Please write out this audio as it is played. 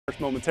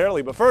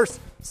momentarily. But first,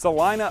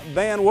 Celina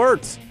Van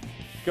Wert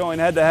going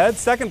head-to-head.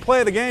 Second play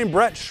of the game,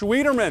 Brett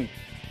Schwieterman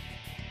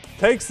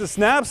takes the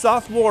snap,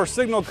 sophomore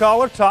signal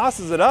caller,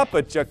 tosses it up,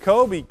 but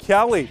Jacoby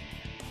Kelly,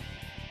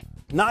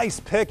 nice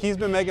pick. He's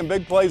been making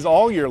big plays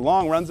all year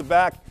long, runs it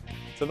back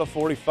to the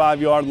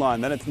 45-yard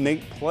line. Then it's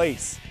Nate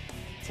Place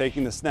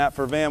taking the snap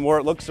for Van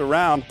Wert, looks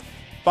around,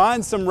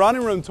 finds some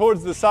running room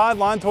towards the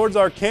sideline, towards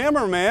our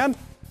cameraman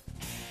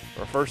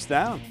for a first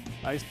down.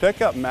 Nice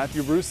pickup.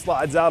 Matthew Bruce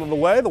slides out of the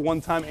way, the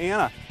one-time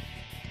Anna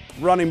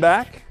running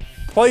back.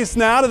 Place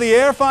now to the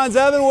air, finds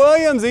Evan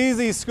Williams,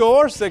 easy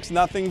score,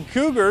 6-0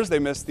 Cougars. They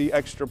missed the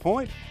extra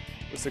point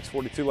with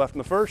 6:42 left in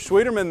the first.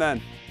 Schwieterman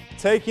then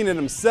taking it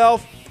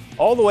himself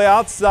all the way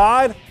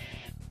outside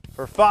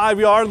for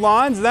 5-yard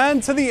lines,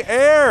 then to the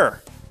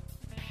air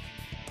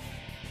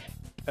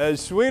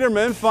as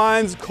Schwieterman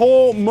finds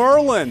Cole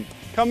Merlin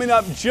coming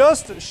up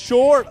just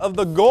short of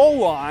the goal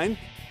line.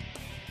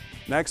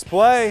 Next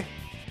play,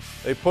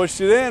 they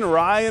pushed it in.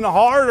 Ryan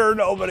Harder,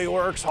 nobody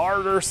works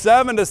harder.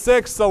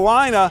 7-6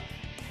 Celina.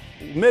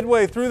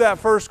 Midway through that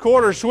first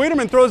quarter,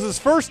 Schwieterman throws his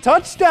first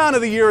touchdown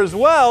of the year as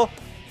well.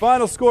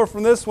 Final score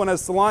from this one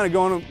as Celina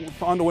going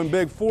on to win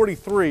big,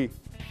 43-12.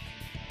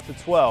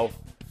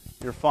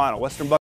 Your final. Western Buck